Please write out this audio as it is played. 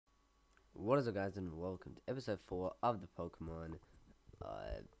What is up, guys, and welcome to episode 4 of the Pokemon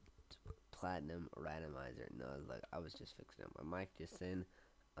Platinum Randomizer Nuzlocke. I was just fixing up my mic just then.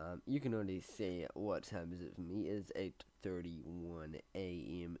 You can already see what time is it for me. It's 8:31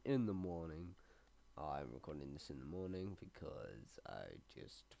 a.m. in the morning. I'm recording this in the morning because I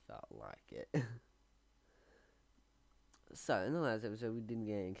just felt like it. So, in the last episode, we did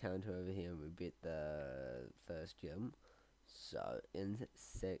get an encounter over here and we beat the first gym. So,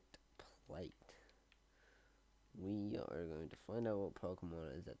 insect plate. We are going to find out what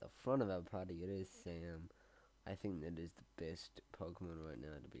Pokemon is at the front of our party. It is Sam. I think that is the best Pokemon right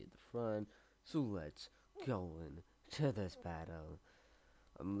now to be at the front. So let's go into this battle.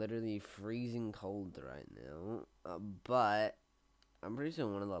 I'm literally freezing cold right now. But I'm pretty sure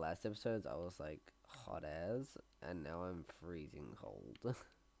in one of the last episodes I was like hot as. And now I'm freezing cold.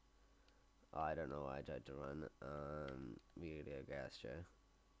 I don't know why I tried to run. We gotta go Gastro.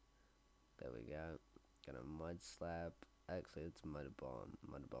 There we go. Got a Mud Slap. Actually, it's Mud Bomb.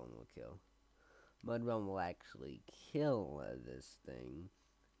 Mud Bomb will kill. Mud Bomb will actually kill this thing.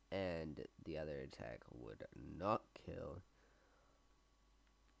 And the other attack would not kill.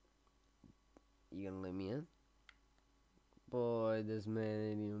 You gonna let me in? Boy, this man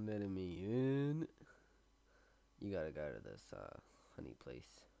ain't even letting me in. You gotta go to this honey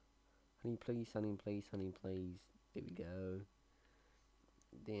place. Honey please, honey please, honey please. There we go.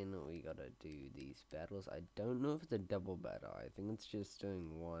 Then we gotta do these battles. I don't know if it's a double battle. I think it's just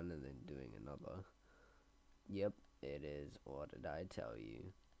doing one and then doing another. Yep, it is. What did I tell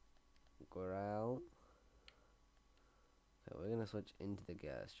you? Growl. So we're gonna switch into the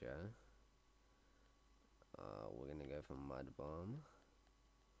Gastro. We're gonna go for Mud Bomb.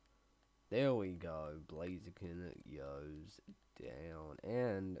 There we go. Blaziken goes down.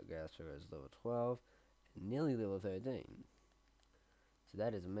 And Gastro is level 12. And nearly level 13. So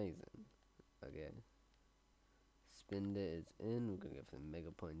that is amazing. Okay. Spinda is in. We're going to go for the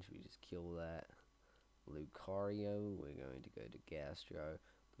Mega Punch. We just kill that. Lucario. We're going to go to Gastro.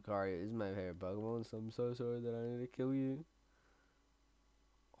 Lucario is my favorite Pokemon, so I'm so sorry that I need to kill you.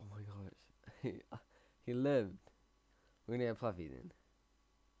 Oh my gosh. He lived. We're going to get Fluffy then.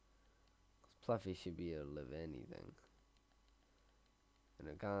 Fluffy should be able to live anything. And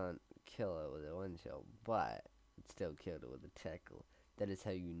I can't kill it with a one-shot, but it still killed it with a tackle. That is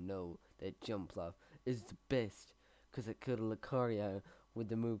how you know that Jumpluff is the best, because it killed a Lucario with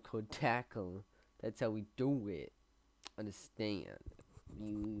the move called Tackle. That's how we do it. Understand? Do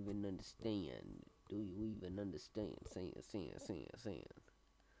you even understand? Do you even understand? Saying.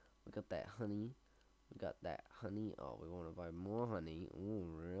 We got that honey. We got that honey. Oh, we want to buy more honey. Oh,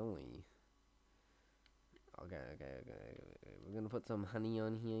 really? Okay. We're gonna put some honey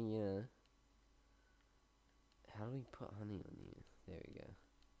on here, yeah. How do we put honey on here? There we go.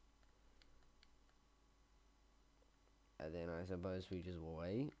 And then I suppose we just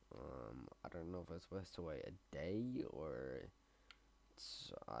wait. I don't know if we're supposed to wait a day or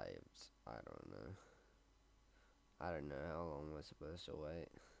I don't know. I don't know how long we're supposed to wait.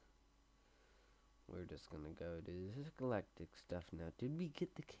 We're just gonna go do this galactic stuff now. Did we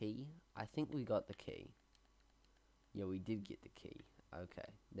get the key? I think we got the key. Yeah, we did get the key. Okay,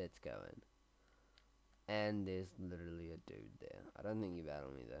 let's go in. And there's literally a dude there. I don't think you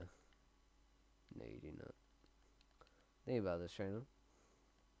battle me though. No, you do not. Think about this trainer.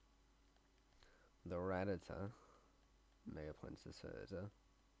 The Rattata. Mega Punch this Rattata.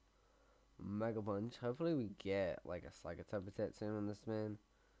 Mega Punch. Hopefully we get like a Psycho type attack soon on this man.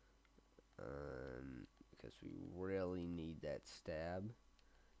 Because we really need that stab.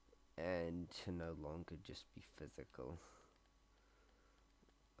 And to no longer just be physical.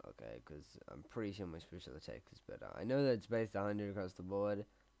 Okay, because I'm pretty sure my special attack is better. I know that it's based 100 across the board,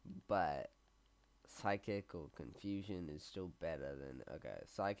 but Psychic or Confusion is still better than... Okay,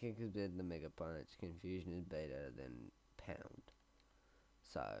 Psychic is better than Mega Punch. Confusion is better than Pound.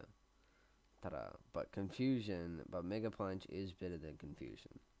 So, ta-da. But Mega Punch is better than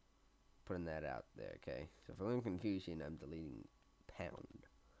Confusion. Putting that out there, okay? So if I win Confusion, I'm deleting Pound.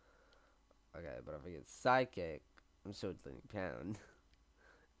 Okay, but if I get Psychic, I'm still deleting Pound.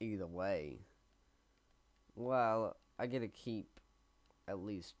 Either way. Well, I get to keep at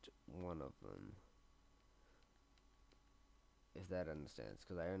least one of them. If that understands,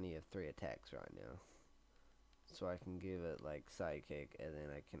 because I only have 3 attacks right now. So I can give it like Psychic, and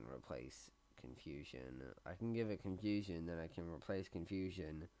then I can replace Confusion. I can give it Confusion, then I can replace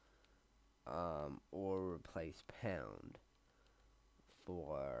Confusion, or replace Pound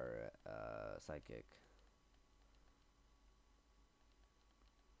for Psychic.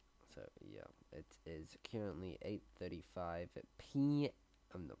 So yeah, it is currently 8:35 p.m.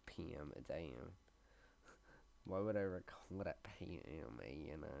 No, PM. AM. It's AM. Why would I record at PM,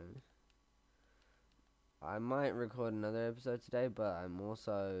 you know? I might record another episode today, but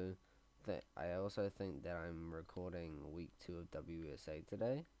I also think that I'm recording week 2 of WSA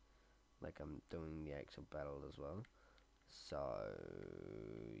today. Like, I'm doing the actual battle as well. So,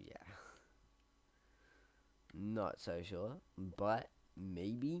 yeah. Not so sure, but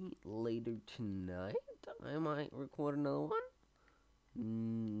maybe later tonight I might record another one.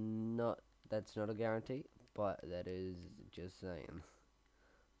 That's not a guarantee, but that is just saying.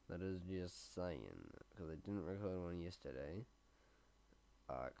 That is just saying, because I didn't record one yesterday,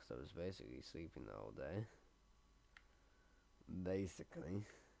 because I was basically sleeping the whole day. Basically.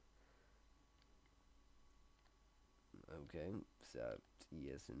 Okay, so,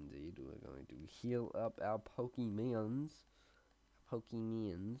 yes indeed, we're going to heal up our Pokemons.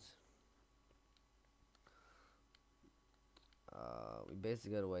 We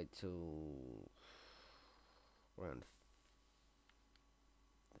basically gotta wait till around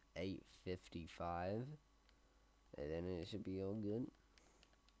 8:55, and then it should be all good.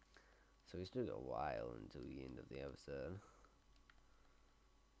 So we still got a while until the end of the episode.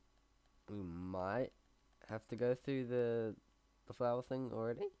 We might have to go through the flower thing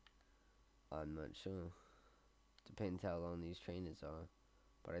already. I'm not sure. Depends how long these trainers are,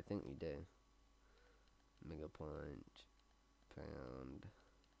 but I think we do. Mega Punch, Pound.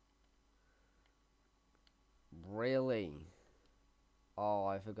 Really? Oh,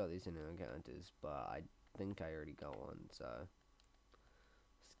 I forgot these are new encounters, but I think I already got one, so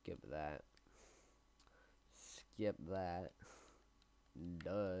skip that. Skip that.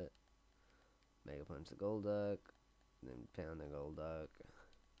 Duh. Mega Punch the Golduck, then Pound the Golduck.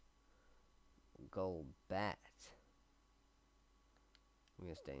 Golbat. I'm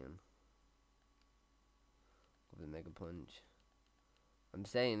gonna stay in with the Mega Punch. I'm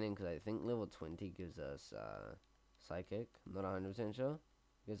staying in because I think level 20 gives us Psychic. I'm not 100% sure.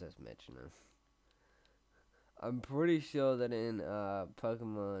 Gives us Metronome. I'm pretty sure that in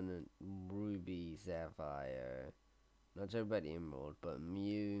Pokemon Ruby, Sapphire, not sure about Emerald, but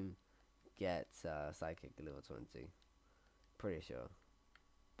Mew gets Psychic at level 20. Pretty sure.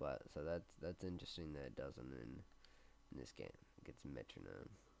 But so that's interesting that it doesn't in this game. It gets Metronome.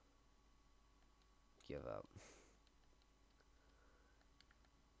 Give up.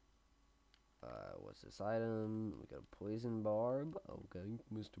 What's this item? We got a Poison Barb. Okay,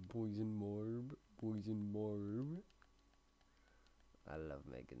 Mr. Poison Barb. Poison Barb. I love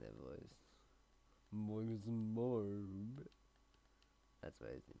making that voice. Poison Barb. That's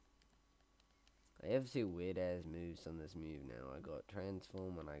amazing. I have two weird ass moves on this move now. I got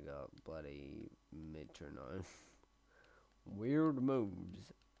Transform and I got bloody Metronome. Weird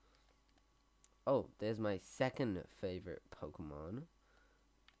moves. Oh, there's my second favorite Pokemon.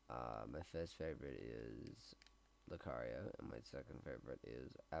 My first favorite is Lucario, and my second favorite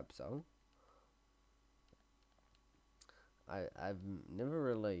is Absol. I've never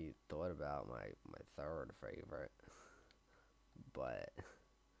really thought about my third favorite, but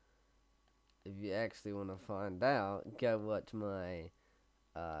if you actually want to find out, go watch my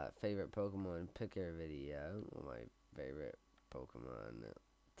favorite Pokemon picker video, or my favorite Pokemon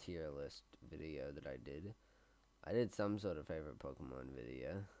tier list video that I did. I did some sort of favorite Pokemon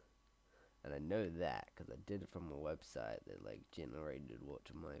video. And I know that because I did it from a website that like generated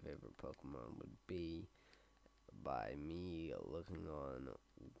what my favorite Pokemon would be by me looking on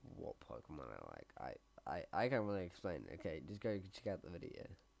what Pokemon I like. I can't really explain it. Okay, just go check out the video.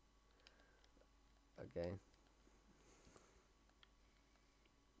 Okay.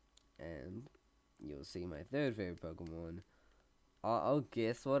 And you'll see my third favorite Pokemon. I'll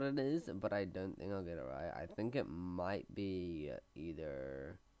guess what it is, but I don't think I'll get it right. I think it might be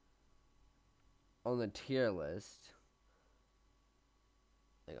either on the tier list,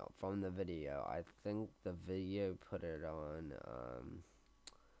 you know, from the video. I think the video put it on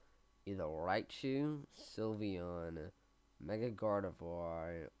either Raichu, Sylveon, Mega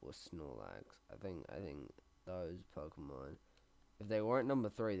Gardevoir, or Snorlax. I think those Pokemon, if they weren't number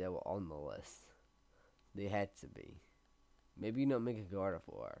 3, they were on the list. They had to be. Maybe not Mega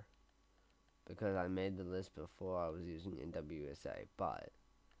Gardevoir, because I made the list before I was using NWSA, but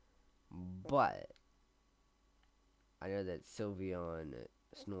I know that Sylveon,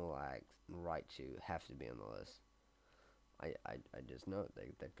 Snorlax, and Raichu have to be on the list. I just know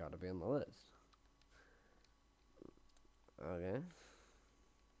they gotta be on the list. Okay.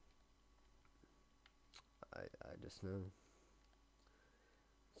 I just know.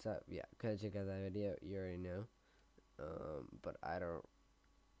 So yeah, go check out that video. You already know. But I don't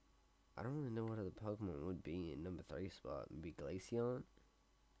really know what other Pokemon would be in number 3 spot. Maybe Glaceon.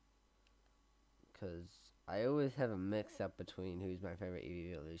 because I always have a mix-up between who's my favorite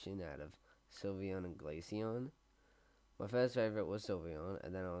evolution out of Sylveon and Glaceon. My first favorite was Sylveon,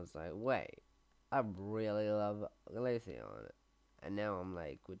 and then I was like, wait, I really love Glaceon. And now I'm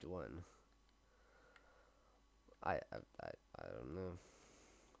like, which one? I don't know.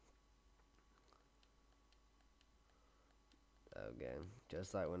 Okay,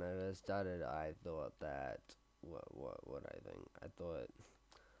 just like when I first started, I thought that, what I think? I thought,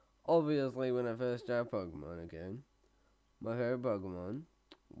 obviously when I first started Pokemon again, my favorite Pokemon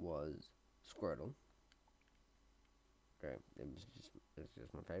was Squirtle. Okay, it's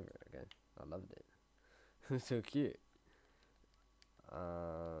just my favorite, okay? I loved it. It was so cute.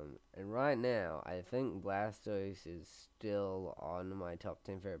 And right now, I think Blastoise is still on my top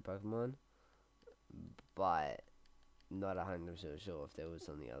 10 favorite Pokemon, but not 100% sure if there was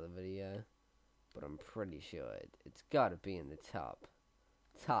on the other video, but I'm pretty sure it's gotta be in the top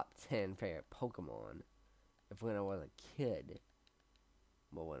 10 favorite Pokemon. If when I was a kid,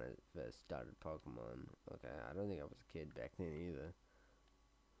 well, when I first started Pokemon, okay, I don't think I was a kid back then either,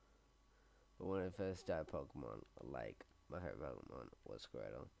 but when I first started Pokemon, like, my favorite Pokemon was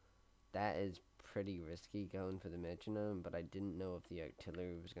Squirtle. That is pretty risky going for the metronome, but I didn't know if the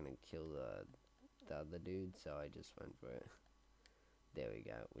artillery was gonna kill the other dude, so I just went for it. There we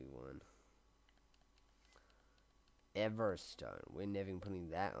go, we won. Everstone, we're never putting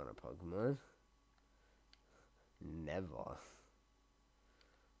that on a Pokemon. Never.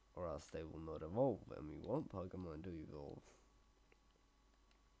 Or else they will not evolve, and we want Pokemon to evolve.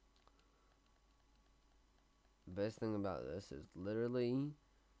 The best thing about this is literally,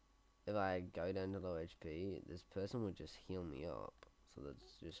 if I go down to low HP, this person would just heal me up. So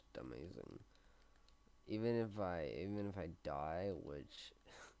that's just amazing. Even if I die, which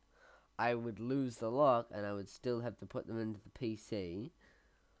I would lose the lock, and I would still have to put them into the PC.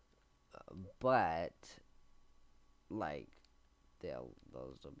 But like, they'll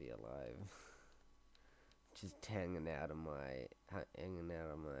still be alive. Just hanging out of my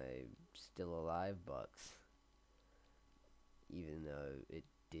still alive box. Even though it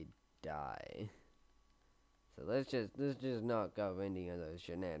did die. So let's just not go any of those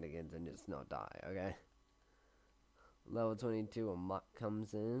shenanigans and just not die, okay? Level 22, a muck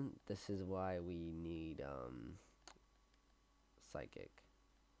comes in. This is why we need Psychic.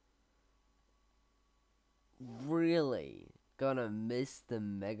 Really gonna miss the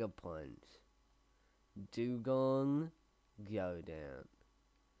Mega Punch. Dugong, go down.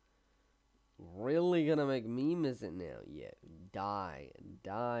 Really gonna make me miss it now? Yeah, die,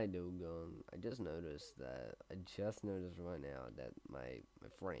 Dugong. I just noticed right now that my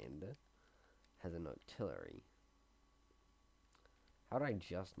friend has an artillery. How did I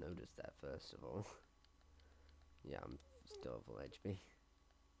just notice that, first of all? Yeah, I'm still full HP.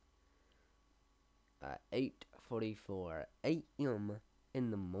 8:44 a.m.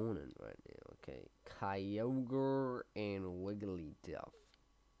 in the morning right now. Okay, Kyogre and Wigglytuff.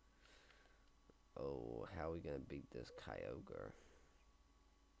 Oh, how are we gonna beat this Kyogre?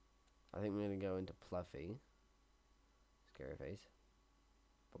 I think we're gonna go into Fluffy, Scary Face,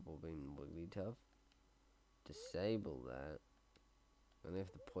 Bubble Beam, Wigglytuff. Disable that. And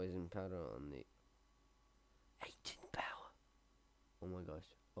have the poison powder on the 18 power. Oh my gosh.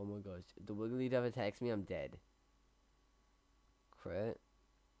 Oh my gosh. If the Wigglytuff attacks me, I'm dead. Crit.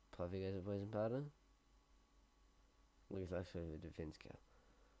 Fluffy goes to poison powder. Looks like a defense kill.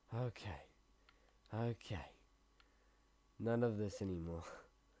 Okay. Okay. None of this anymore.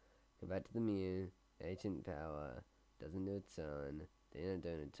 Go back to the Mew. Ancient power. Doesn't do a ton. They're not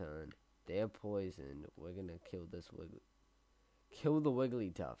doing a ton. They're poisoned. We're gonna kill this Wiggly. Kill the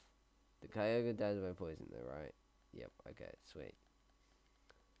Wigglytuff. The Kyogre dies by poison though, right? Yep, okay, sweet.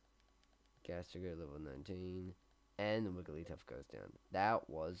 Gastrigo level 19. And the Wigglytuff goes down. That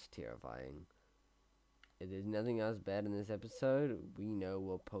was terrifying. If there's nothing else bad in this episode, we know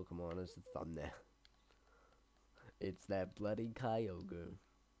what Pokemon is the thumbnail. It's that bloody Kyogre.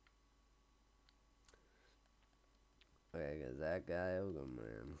 Okay, cause that Kyogre,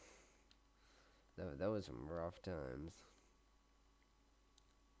 man. That was some rough times.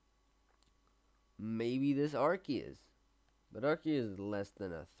 Maybe this Arceus. But Arceus is less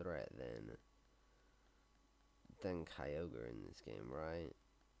than a threat than Kyogre in this game, right?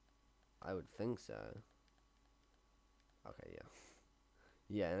 I would think so. Okay, yeah.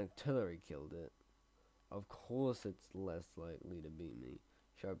 Yeah, and artillery killed it. Of course it's less likely to beat me.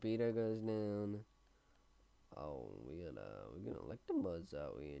 Sharpedo goes down. Oh, we're gonna Electabuzz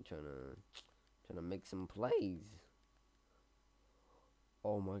out here trying to make some plays.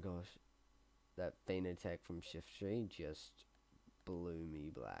 Oh my gosh. That feint attack from Shift Tree just blew me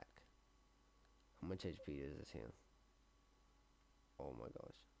black. How much HP does this heal? Oh my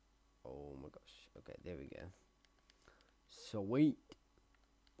gosh. Oh my gosh. Okay, there we go. Sweet.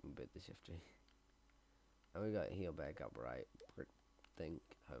 We bet the shift G. And we got heal back up, right? Think,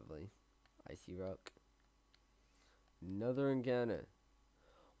 hopefully. Icy rock. Another encounter.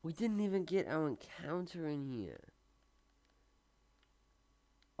 We didn't even get our encounter in here.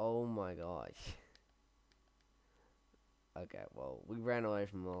 Oh my gosh. Okay, well, we ran away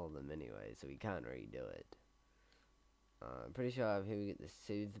from all of them anyway, so we can't redo it. I'm pretty sure here we get the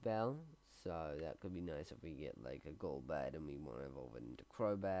Soothe Bell, so that could be nice if we get like a Golbat and we want to evolve it into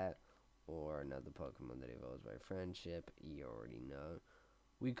Crobat, or another Pokemon that evolves by friendship. You already know.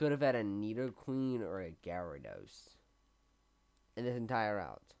 We could have had a Nidoqueen or a Gyarados in this entire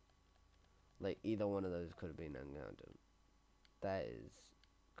route. Like, either one of those could have been encountered. That is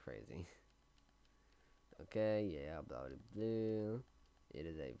crazy. Okay, yeah, blah blah blah. It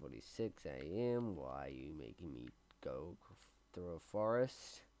is 8:46 a.m. Why are you making me go through a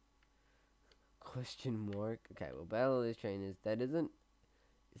forest? Question mark. Okay, well, battle these trainers. That isn't.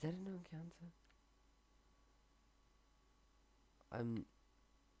 Is that a non-counter? I'm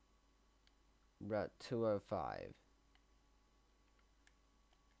Route 205.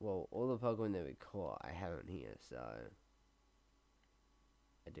 Well, all the Pokemon that we caught, I haven't here, so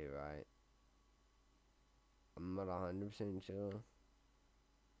I do right. I'm not 100% sure.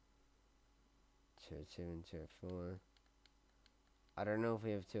 Tier 2 and Tier 4. I don't know if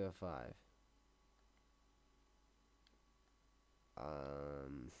we have 205.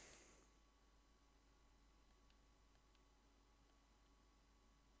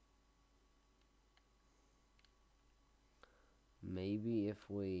 Maybe if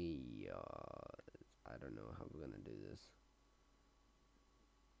we, I don't know how we're gonna do this.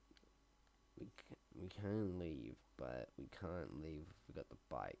 We can leave, but we can't leave if we got the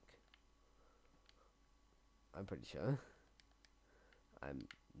bike. I'm pretty sure. I'm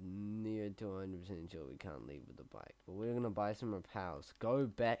near to 100% sure we can't leave with the bike. But we're gonna buy some repels. Go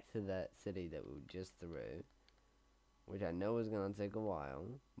back to that city that we were just through, which I know is gonna take a while,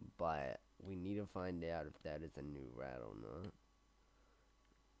 but we need to find out if that is a new route or not.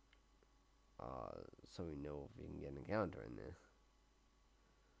 So we know if we can get an encounter in there.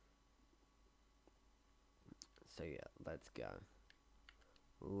 So yeah, let's go.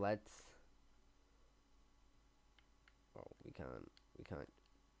 Oh, we can't.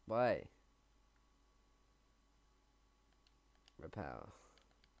 Why? Repel.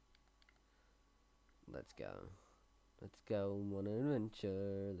 Let's go. Let's go on an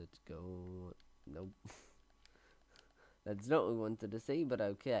adventure. Let's go. Nope. That's not what we wanted to see, but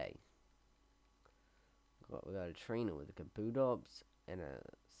okay. We got a trainer with a Kabutops and a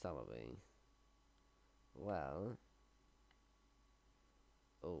Celebi. Well.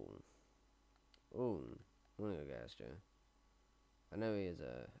 Oh, one of the Gastro. I know he has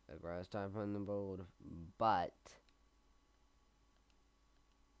a grass type on the board, but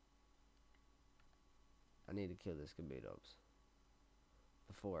I need to kill this Kabutops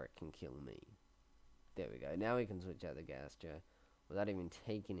before it can kill me. There we go. Now we can switch out the Gastro without even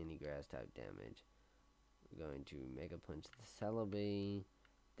taking any grass type damage. We're going to Mega Punch the Celebi,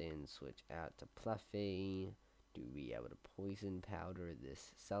 then switch out to Fluffy. To be able to poison powder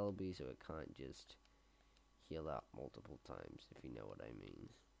this Celebi so it can't just heal up multiple times, if you know what I mean.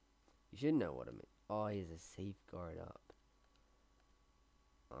 You should know what I mean. Oh, he has a safeguard up.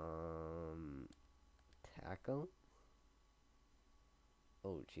 Tackle?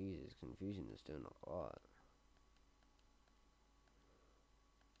 Oh, Jesus, Confusion is doing a lot.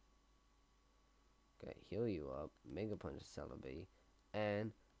 Okay, heal you up, Mega Punch Celebi,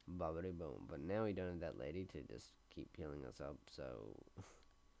 and bobbity boom. But now we don't have that lady to just keep healing us up, so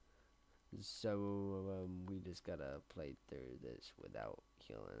we just gotta play through this without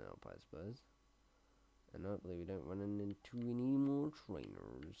healing up, I suppose. And hopefully we don't run into any more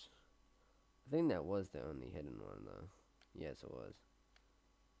trainers. I think that was the only hidden one though. Yes, it was.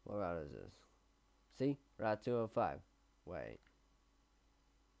 What route is this? See? Route 205. Wait,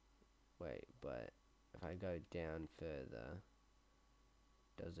 but if I go down further,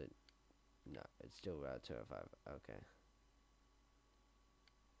 does it? No, it's still Route 205.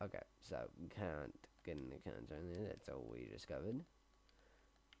 Okay, so we can't get an encounter in there. That's all we discovered.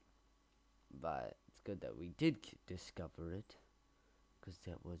 But it's good that we did discover it, because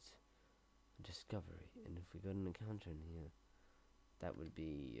that was a discovery. And if we got an encounter in here, that would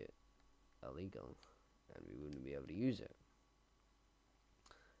be illegal, and we wouldn't be able to use it.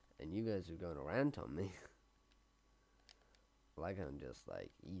 And you guys are going to rant on me. Like I'm just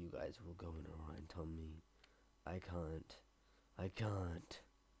like, you guys will go and rant on me. I can't.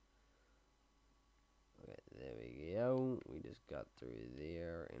 got through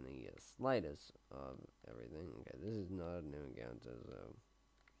there, and he has slightest of everything. Okay, this is not a new encounter, so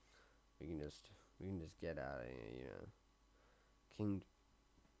we can just get out of here, you know. King,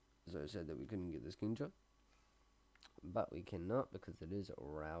 so I said that we couldn't get this king drop, but we cannot because it is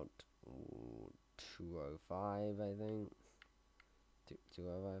route 205, I think.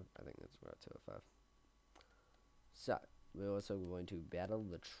 205, I think that's route 205. So we're also going to battle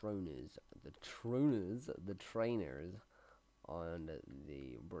the trainers on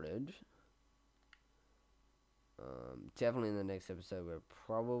the bridge. Definitely in the next episode,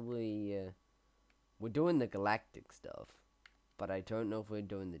 we're doing the galactic stuff, but I don't know if we're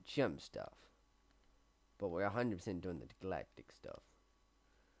doing the jump stuff. But we're 100% doing the galactic stuff.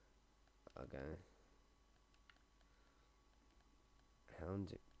 Okay.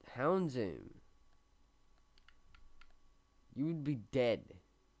 Hound Zoom. You would be dead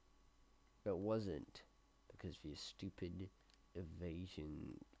if it wasn't because of your stupid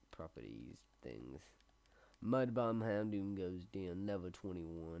evasion properties things. Mud Bomb Houndoom goes down. Level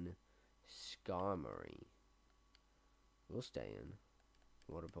 21. Skarmory. We'll stay in.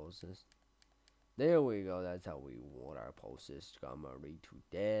 Water Pulses. There we go. That's how we water Pulses Skarmory to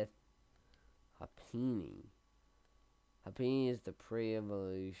death. Happiny. Happiny is the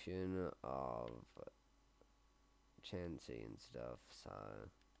pre-evolution of Chansey and stuff, so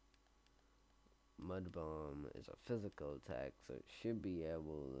Mud Bomb is a physical attack, so it should be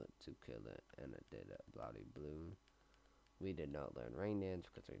able to kill it, and it did a bloody blue. We did not learn Rain Dance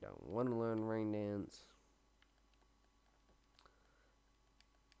because we don't want to learn Rain Dance.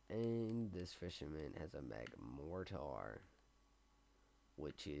 And this fisherman has a Magmortar,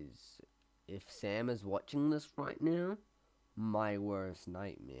 which is, if Sam is watching this right now, my worst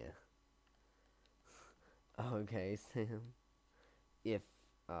nightmare. Okay, Sam. If,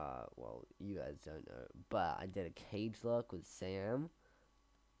 well, you guys don't know, but I did a cage lock with Sam.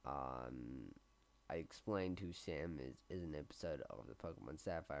 I explained who Sam is an episode of the Pokemon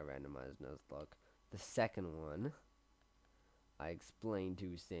Sapphire Randomized Nuzlocke. The second one, I explained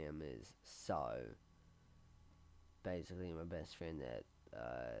who Sam is. So, basically my best friend that,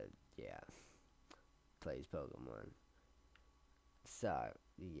 yeah, plays Pokemon. So,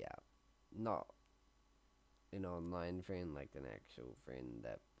 yeah, not an online friend, like an actual friend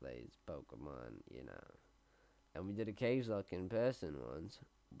that plays Pokemon, you know. And we did a cage lock in person once,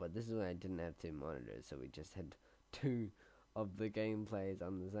 but this is when I didn't have two monitors, so we just had two of the gameplays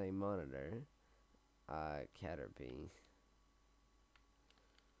on the same monitor. Caterpie.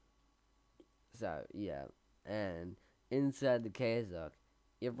 So, yeah, and inside the cage lock,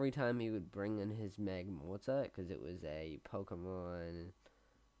 every time he would bring in his Magmortar, because it was a Pokemon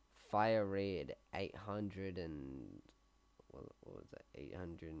Fire Red 800 and, what was that,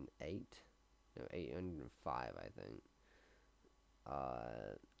 808? No, 805, I think.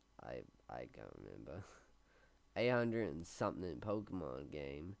 I can't remember. 800 and something Pokemon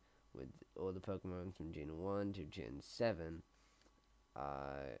game with all the Pokemon from Gen 1 to Gen 7.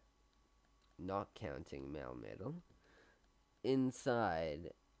 Not counting Melmetal.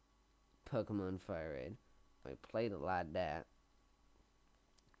 Inside Pokemon Fire Red, I played it like that.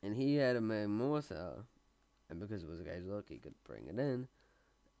 And he had a Magmortar, and because it was a guy's luck, he could bring it in.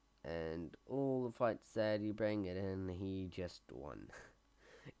 And all the fights that he bring it in, he just won.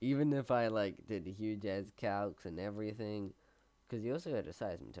 Even if I, like, did huge ass calcs and everything. Because he also had a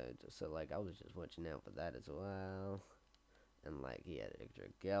Seismitoad, so, like, I was just watching out for that as well. And, like, he had extra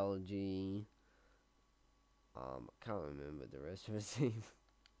Galgy. I can't remember the rest of his team.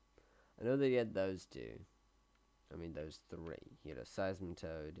 I know that he had those two. I mean, those three. He had a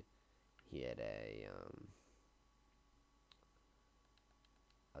Seismitoad. He had a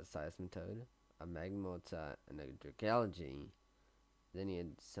Seismitoad, a Magmortar, and a Dragalge. Then he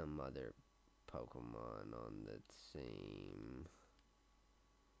had some other Pokemon on the team.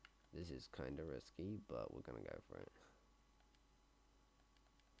 This is kind of risky, but we're gonna go for it.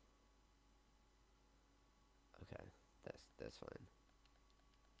 Okay, that's fine.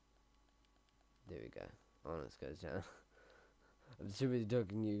 There we go. Honest goes down. I'm too busy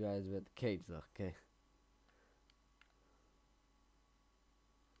talking to you guys about the cage lock, okay?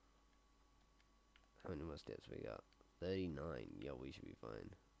 How many more steps we got? 39. Yeah, we should be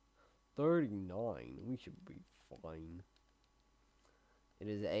fine. 39. We should be fine. It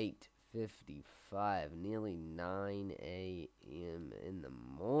is 8:55, nearly 9 a.m. in the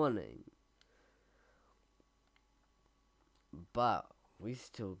morning. But we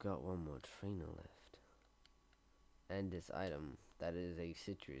still got one more trainer left. And this item, that is a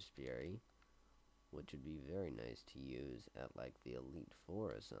Citrus Berry, which would be very nice to use at like the Elite Four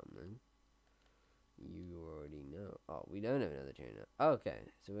or something. you already know. Oh, we don't have another trainer. Okay,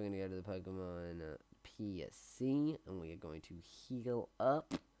 so we're gonna go to the Pokemon PSC, and we are going to heal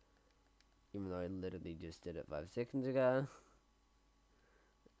up. Even though I literally just did it 5 seconds ago.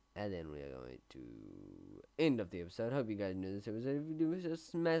 And then we are going to end up the episode. Hope you guys knew this episode. If you do,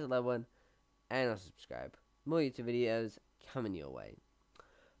 just smash that one and also subscribe. More YouTube videos coming your way.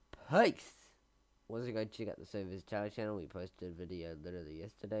 Peace! Also, go check out the Service Charlie channel. We posted a video literally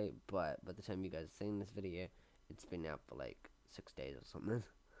yesterday, but by the time you guys seen this video, it's been out for like 6 days or something.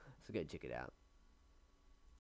 So go check it out.